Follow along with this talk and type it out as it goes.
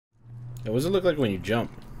Hey, what does it look like when you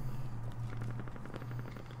jump?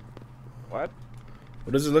 What?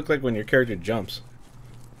 What does it look like when your character jumps?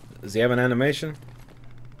 Does he have an animation?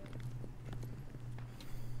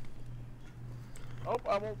 Oh,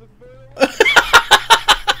 I'm on this.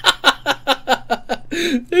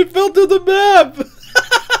 He fell to the map!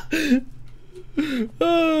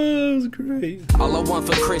 Oh, that was great. All I want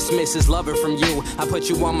for Christmas is loving from you. I put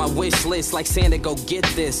you on my wish list like Santa, go get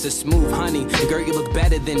this. A smooth honey, girl, you look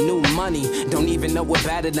better than new money. Don't even know what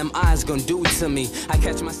bad them eyes gonna do to me. I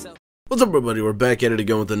catch myself. What's up, everybody? We're back at it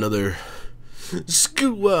again with another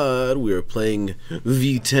squad. We are playing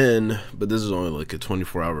v10, but this is only like a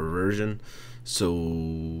 24-hour version. So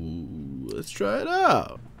let's try it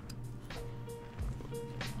out.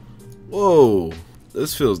 Whoa,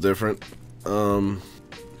 this feels different.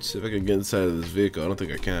 Let's see if I can get inside of this vehicle. I don't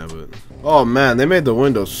think I can, but oh man, they made the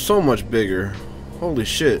windows so much bigger. Holy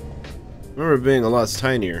shit. I remember it being a lot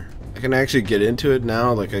tinier. I can actually get into it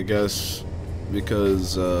now, like I guess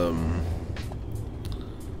because I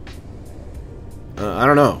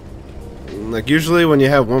don't know. Like usually when you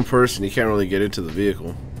have one person, you can't really get into the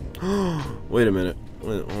vehicle. Wait a minute.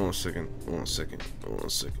 Wait, hold on a second. Hold on a second. Hold on a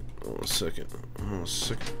second. Hold on a second. Hold on a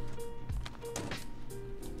second.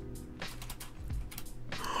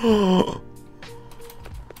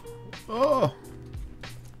 Oh,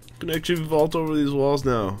 can actually vault over these walls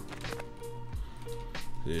now.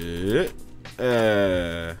 Yeah.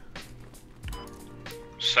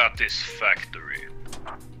 Satisfactory.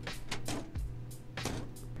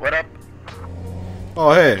 What up?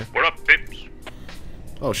 Oh hey. What up, pips?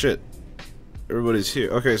 Oh shit. Everybody's here.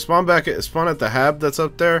 Okay, spawn at the hab that's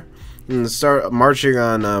up there, and start marching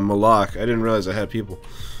on Malak. I didn't realize I had people.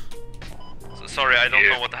 Sorry, I don't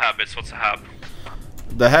know what the hab is. What's a hab?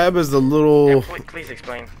 The hab is the little Please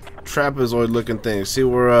explain. trapezoid-looking thing. See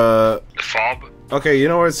where The fob? okay, you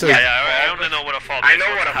know where it says? Yeah, I only know what a fob is. I know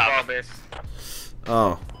what a fob is.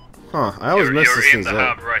 Oh, huh. I always mess You're these in things the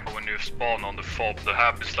up. hab right when you spawn on the fob. The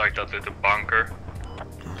hab is like that little bunker.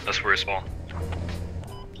 That's where you spawn.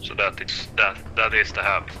 So that is the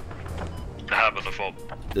hab. The hab and the fob.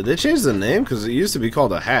 Did they change the name? Because it used to be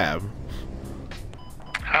called a hab.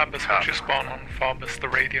 Hab is what you spawn on, fob is the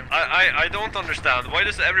radium. I don't understand. Why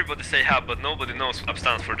does everybody say hab but nobody knows what hab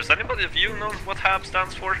stands for? Does anybody of you know what hab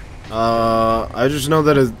stands for? I just know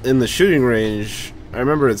that in the shooting range, I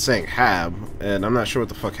remember it saying hab, and I'm not sure what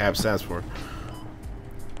the fuck hab stands for.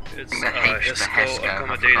 It's Hisco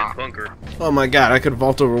accommodated bunker. Oh my god, I could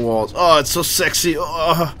vault over walls. Oh, it's so sexy.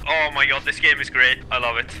 Oh, Oh my god, this game is great. I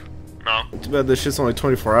love it. No. too bad this shit's only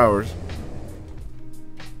 24 hours.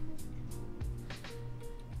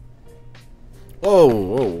 Whoa,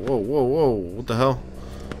 whoa, whoa, whoa, whoa. What the hell?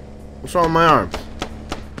 What's wrong with my arms?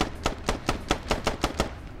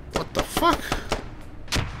 What the fuck?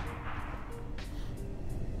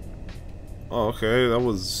 Oh, okay, that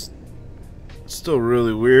was still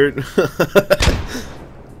really weird.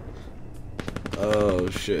 Oh,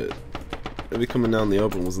 shit. Maybe coming down the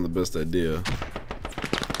open wasn't the best idea.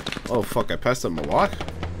 Oh, fuck, I passed up my lock?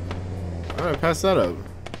 How did I pass that up?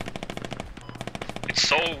 It's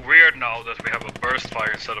so weird now that we have a burst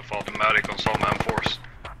fire instead of automatic on some M4s.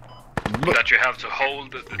 That you have to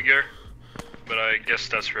hold the gear. But I guess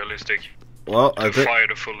that's realistic. Well, To fire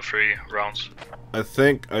the full 3 rounds. I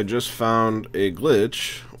think I just found a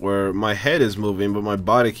glitch where my head is moving, but my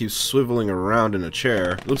body keeps swiveling around in a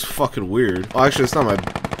chair. It looks fucking weird. Oh, actually, it's not my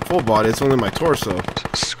full body, it's only my torso.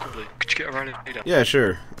 Squally, could you get around and do that? Yeah,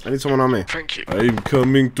 sure. I need someone on me. Thank you. I'm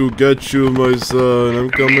coming to get you, my son. I'm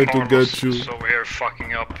coming to get you. So we're here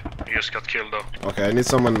fucking up. You just got killed though. Okay, I need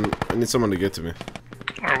someone to get to me.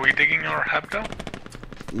 Are we digging our hab down?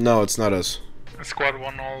 No, it's not us. Is squad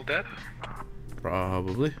 1 all dead?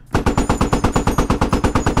 Probably.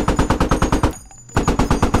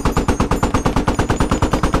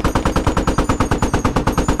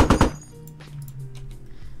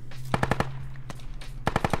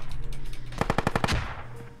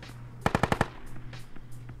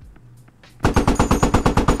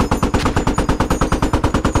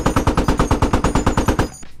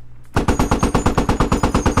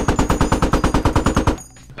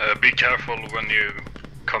 Be careful when you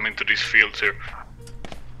come into these fields here.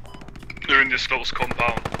 They're in this close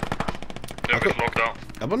compound. They're a bit locked down.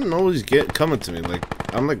 I wouldn't know he's coming to me. Like,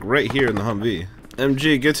 I'm like right here in the Humvee.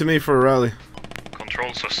 MG, get to me for a rally.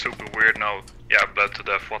 Controls are super weird now. Yeah, bled to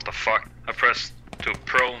death. What the fuck? I pressed to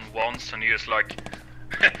prone once and he was like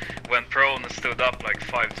went prone and stood up like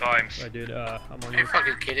 5 times. I did, I'm on Are you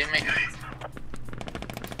fucking kidding me?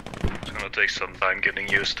 It's gonna take some time getting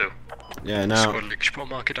used to. Yeah, now. Squad, just put a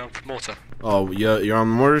marker down for mortar. Oh, yeah, you're on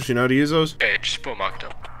the mortars? You know how to use those? Yeah, just put a marker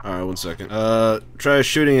down. Alright, 1 second. Try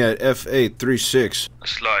shooting at F836.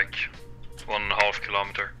 It's like 1.5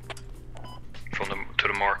 kilometer from to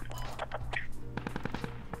the mark.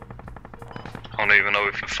 I don't even know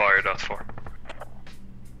if you fire that far.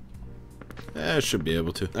 Yeah, I should be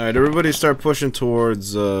able to. Alright, everybody start pushing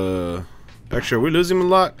towards, Actually, are we losing them a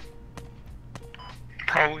lot?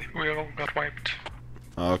 Probably. We all got wiped.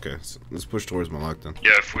 Oh, okay. So let's push towards Malak then.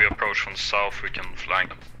 Yeah, if we approach from the south, we can flank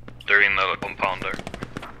them. They're in the compound there.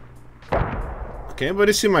 Can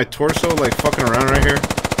anybody see my torso, like, fucking around right here?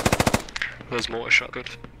 There's mortar shot, good.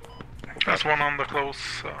 There's one on the close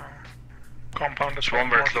compound. There's one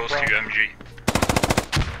very close to you, MG.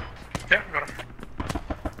 Yeah, got him.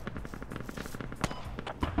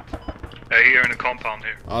 Here in the compound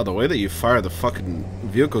here. Oh, the way that you fire the fucking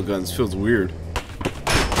vehicle guns feels weird.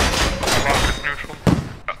 Neutral.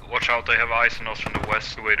 Watch out, they have eyes on us from the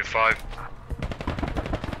west, to 85.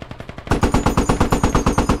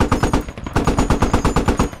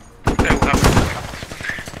 They will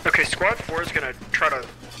have Okay, Squad 4 is gonna try to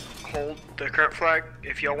hold the current flag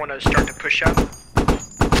if y'all want to start to push out.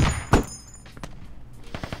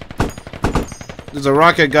 There's a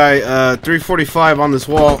rocket guy, 345 on this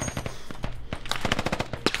wall.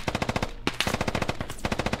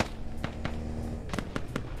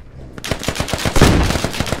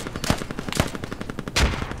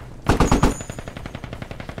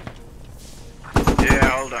 Yeah,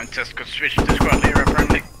 hold on, just go switch to squad leader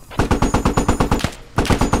apparently.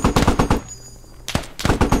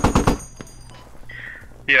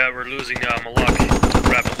 Yeah, we're losing Malak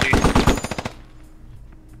rapidly.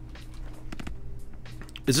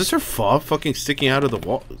 Is this her fob fucking sticking out of the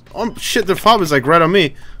wall? Oh shit, the fob is like right on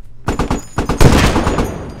me. Can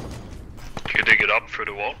you dig it up through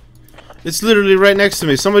the wall? It's literally right next to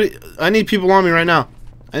me. Somebody, I need people on me right now.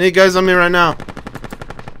 I need guys on me right now.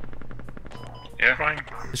 Yeah? Fine.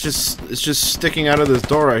 It's just sticking out of this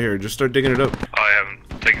door right here. Just start digging it up. I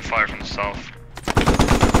haven't taken fire from the south.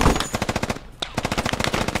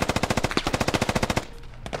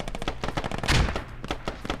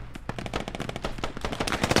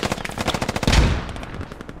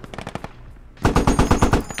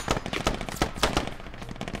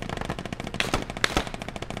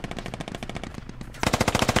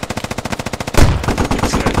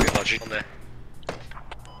 On there.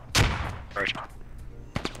 Right.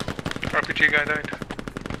 RPG guy died.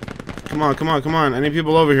 Come on, come on, come on. I need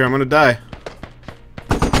people over here. I'm gonna die.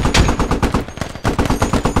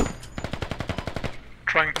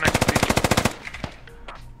 Trying to next page.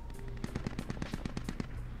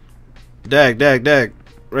 Dag, dag, dag.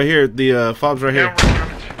 Right here. The fob's right here. Yeah, we're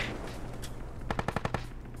on it.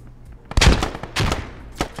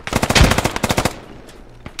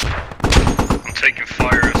 I'm taking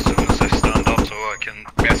fire as soon as I stand up so I can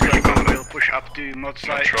We'll push up to mod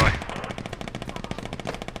side. try.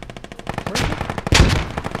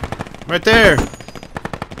 Right there.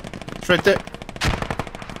 It's right there.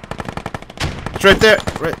 It's right there.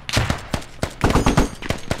 Right.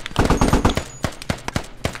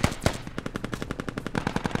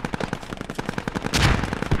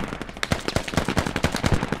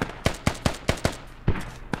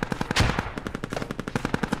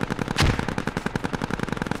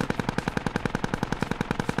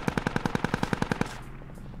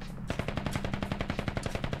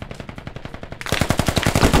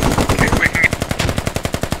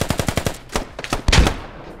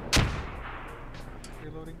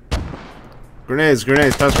 Grenades,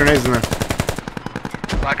 grenades, toss grenades in there.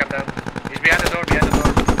 Lock up down. He's behind the door, behind the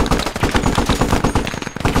door.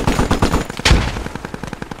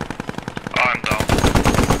 I'm down.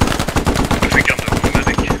 I think I'm the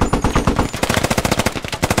medic.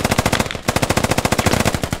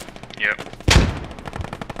 Yep.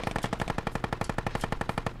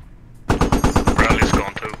 Rally's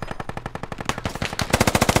gone too.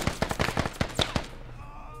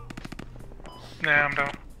 Yeah, I'm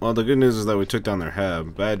down. Well, the good news is that we took down their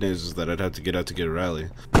hab. Bad news is that I'd have to get out to get a rally.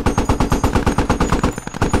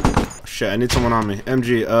 Shit, I need someone on me.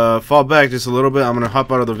 MG, fall back just a little bit. I'm gonna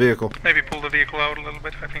hop out of the vehicle. Maybe pull the vehicle out a little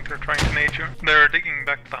bit. I think they're trying to nade you. They're digging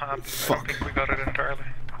back the hub. I Fuck. don't think we got it entirely.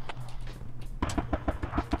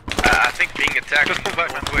 I think being attacked Just pull from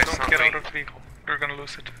back, man. the northwest Don't get out something. of the vehicle. You're gonna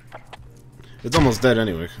lose it. It's almost dead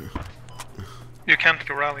anyway. You can't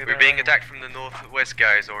do rally there. We're being attacked from the northwest,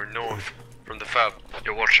 guys, or north from the fob.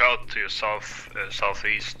 You watch out to your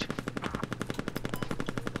southeast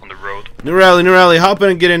on the road. New rally, hop in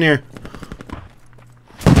and get in here.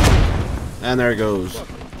 And there it goes. And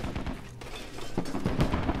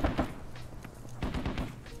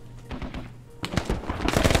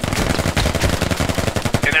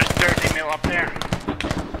there's 30 mil up there.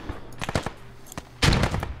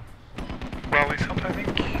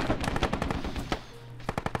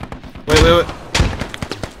 wait.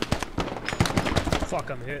 Fuck,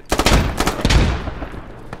 I'm hit.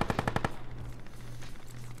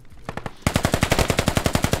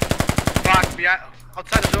 Fuck, behind,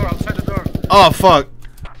 outside the door. Oh, fuck.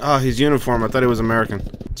 Oh, he's uniform. I thought he was American.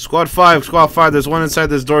 Squad 5, there's one inside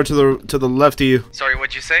this door to the left of you. Sorry,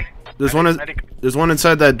 what'd you say? There's one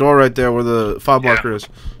inside that door right there where the fob marker is.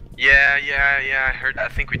 Yeah, I heard. I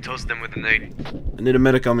think we toasted them with a nade. I need a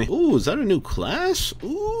medic on me. Ooh, is that a new class?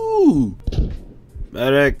 Ooh.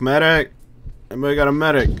 Medic. Everybody got a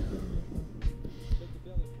medic.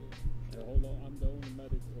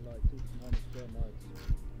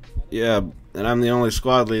 Yeah, and I'm the only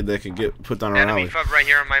squad lead that can get put on a Enemy rally. fob right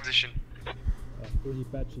here on my position. Pretty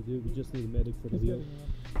patchy, dude. We just need a medic for the heal.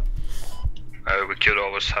 We could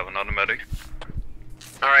always have another medic.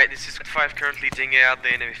 Alright, this is 5 currently dinging out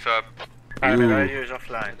the enemy fob. Ooh. Radio is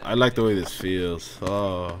offline. I like the way this feels.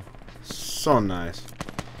 Oh, so nice.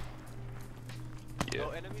 Yeah.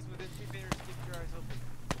 Oh, enemies within 50 meters, keep your eyes open.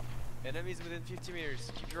 Enemies within 50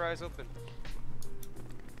 meters, keep your eyes open.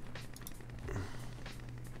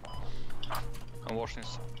 I'm watching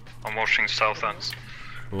south ends.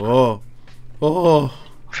 Whoa. Oh.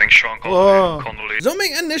 I think Sean Whoa. Connolly.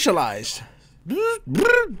 Zooming initialized.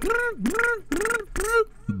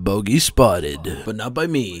 Bogey spotted, but not by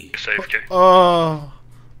me. Safe, K. Oh.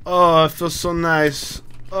 Oh, it feels so nice.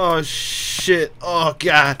 Oh, shit. Oh,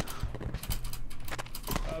 God.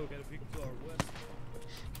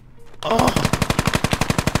 Oh.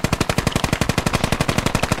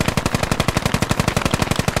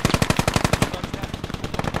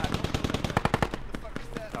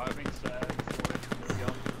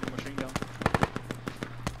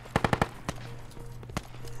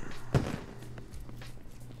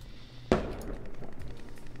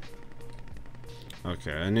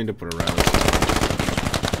 Okay, I need to put a rally.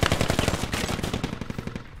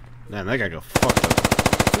 Man, that guy got fucked up.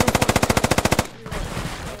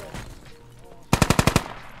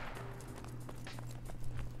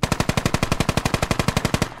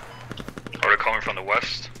 Are they coming from the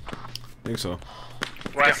west? I think so.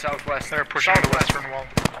 West, southwest. They're pushing the western wall.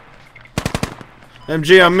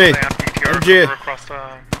 MG on me. They have BTR MG. cover across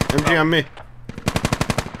the... MG on me.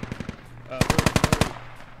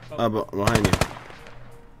 Behind you.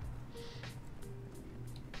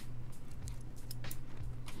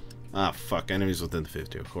 Ah, fuck. Enemies within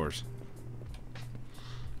 50, of course.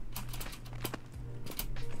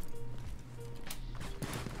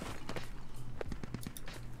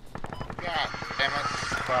 God damn it.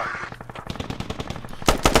 Fuck.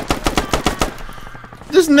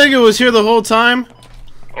 This nigga was here the whole time?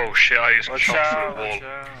 Oh shit, I just shot through the wall.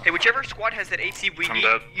 Hey, whichever squad has that AC, we I'm need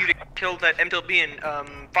dead. you to kill that MLB in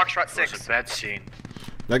Foxtrot 6. It's a bad scene.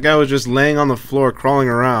 That guy was just laying on the floor, crawling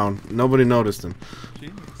around. Nobody noticed him.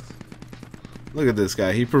 Jeez. Look at this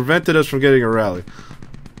guy. He prevented us from getting a rally.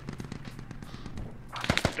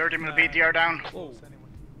 30 minute BTR down. Whoa.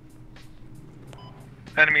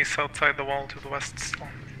 Enemies outside the wall to the west still.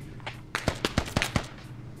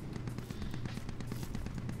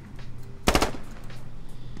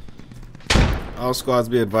 All squads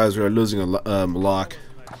be advised we are losing a lock.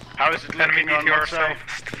 How is it Enemy looking on BTR what side?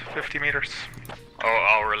 south, 50 meters. Oh,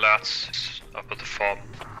 our lads is up at the farm.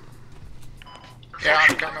 Yeah,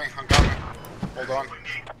 I'm coming. Hold on.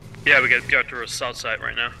 Yeah, we got to the south side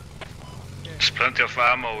right now. There's plenty of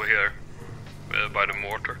ammo here by the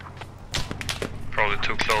mortar. Probably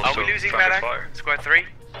too close Are to we losing friendly medic? fire. Squad 3?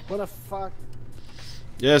 What the fuck?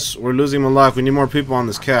 Yes, we're losing Malak. We need more people on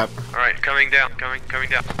this cap. Alright, coming down, coming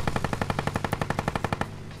down.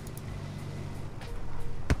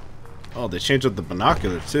 Oh, they changed up the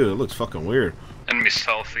binocular too. It looks fucking weird. Enemy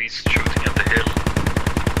southeast shooting at the hill.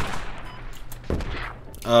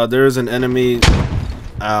 There is an enemy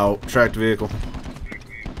tracked vehicle.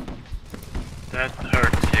 That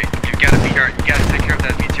hurts. You gotta take care of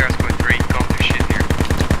that BTR squad 3. Can't do shit here.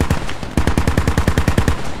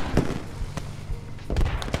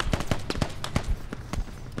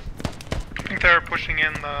 I think they're pushing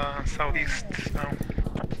in the southeast now.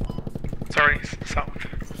 Sorry, south.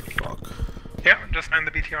 Fuck. Yeah, just behind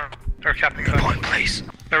the BTR. They're capping that. Point, please.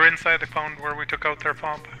 They're inside the pound where we took out their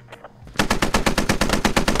fob.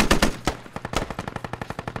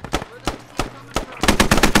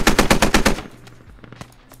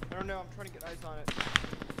 I don't know, I'm trying to get eyes on it.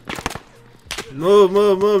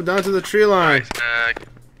 Move down to the tree line.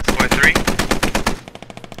 Squad 3?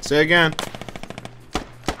 Say again.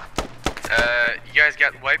 You guys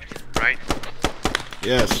got wiped, right?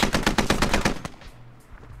 Yes.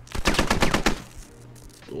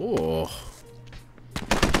 Oh.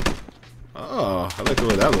 Oh, I like the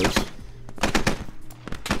way that looks.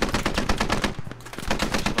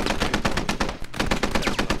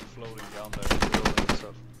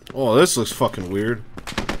 Oh, this looks fucking weird.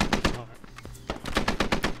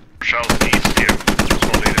 Southeast here. That's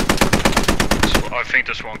what it is. So I think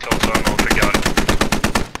this one close. I don't know if I got it.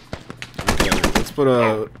 Okay, let's put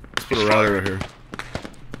a rally right here.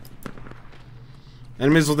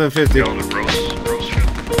 Enemies within 50. Go on the bros field.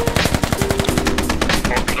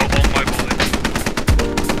 Oh, no, on my bullet.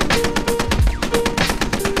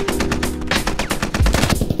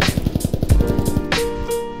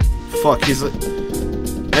 Fuck, he's like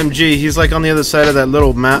MG. He's like on the other side of that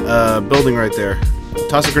little building right there.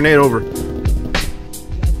 Toss a grenade over.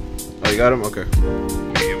 Oh, you got him? Okay.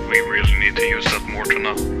 We really need to use that mortar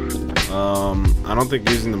now. I don't think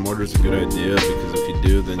using the mortar is a good idea because if you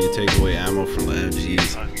do, then you take away ammo from the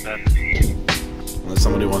MGs. Unless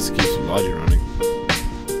somebody wants to keep some logic running.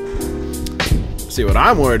 See, what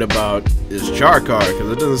I'm worried about is Charcar because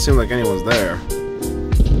it doesn't seem like anyone's there.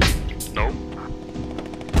 No.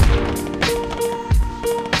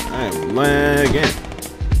 I am lagging.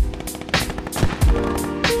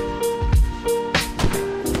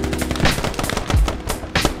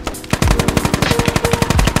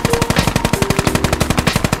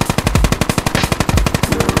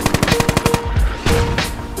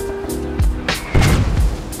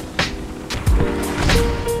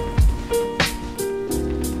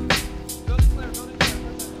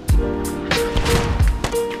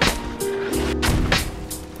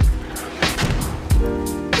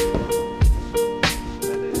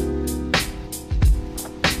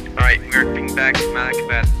 Alright, we're being back to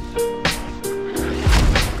Malakabat.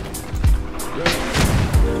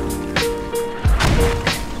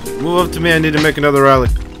 Move up to me, I need to make another rally.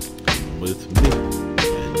 With me,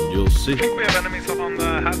 and you'll see. I think we have enemies up on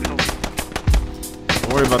the half hill.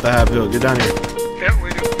 Don't worry about the half hill, get down here. Yeah,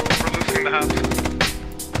 we do. We're losing the half.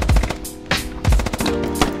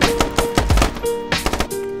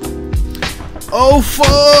 Oh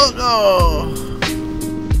fuck! Oh!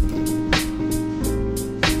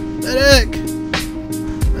 Medic!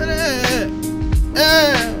 Medic!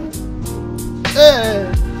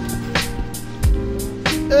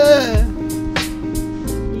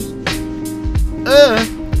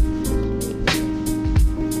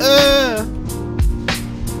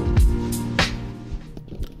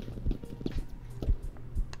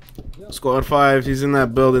 Squad 5, he's in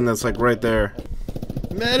that building that's like right there.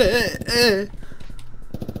 Medic!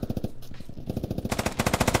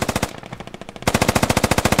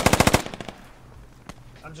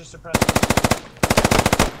 I'm just suppressing.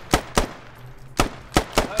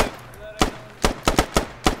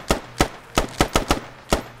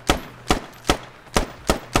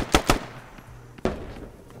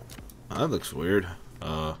 That looks weird.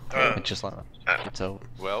 Just like that. So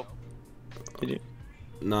Well,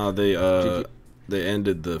 No, they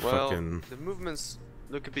ended the fucking. the movements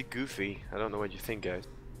look a bit goofy. I don't know what you think, guys.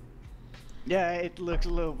 Yeah, it looks a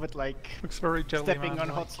little bit like Looks very jelly stepping man, on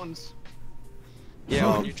like. hot ones.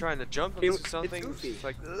 Yeah, when you're trying to jump into something, it's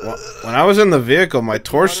like. When I was in the vehicle, my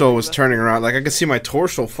torso was turning around. Like I could see my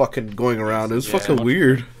torso fucking going around. It was fucking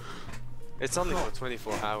weird. It's only for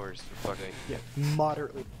 24 hours. For fucking. Yeah,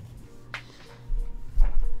 moderately.